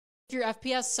If your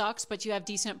FPS sucks but you have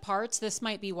decent parts, this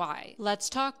might be why. Let's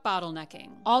talk bottlenecking.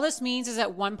 All this means is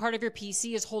that one part of your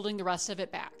PC is holding the rest of it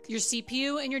back. Your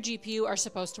CPU and your GPU are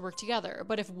supposed to work together,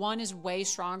 but if one is way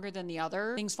stronger than the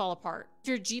other, things fall apart. If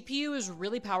your GPU is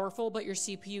really powerful but your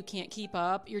CPU can't keep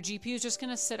up, your GPU is just going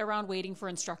to sit around waiting for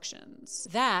instructions.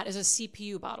 That is a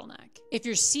CPU bottleneck. If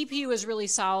your CPU is really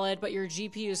solid but your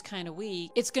GPU is kind of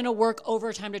weak, it's going to work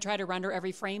overtime to try to render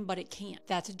every frame, but it can't.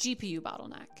 That's a GPU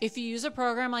bottleneck. If you use a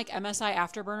program like MSI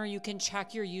Afterburner, you can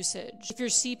check your usage. If your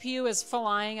CPU is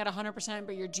flying at 100%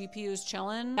 but your GPU is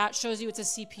chilling, that shows you it's a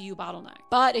CPU bottleneck.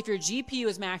 But if your GPU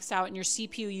is maxed out and your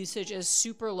CPU usage is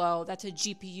super low, that's a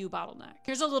GPU bottleneck.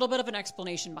 Here's a little bit of an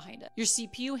explanation behind it. Your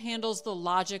CPU handles the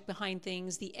logic behind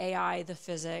things, the AI, the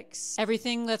physics,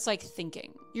 everything that's like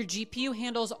thinking. Your GPU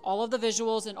handles all of the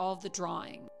visuals and all of the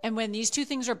drawing. And when these two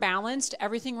things are balanced,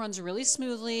 everything runs really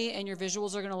smoothly and your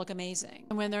visuals are going to look amazing.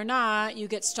 And when they're not, you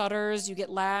get stutters, you get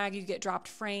lag, you get dropped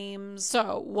frames.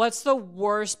 So what's the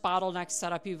worst bottleneck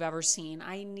setup you've ever seen?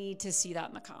 I need to see that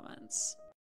in the comments.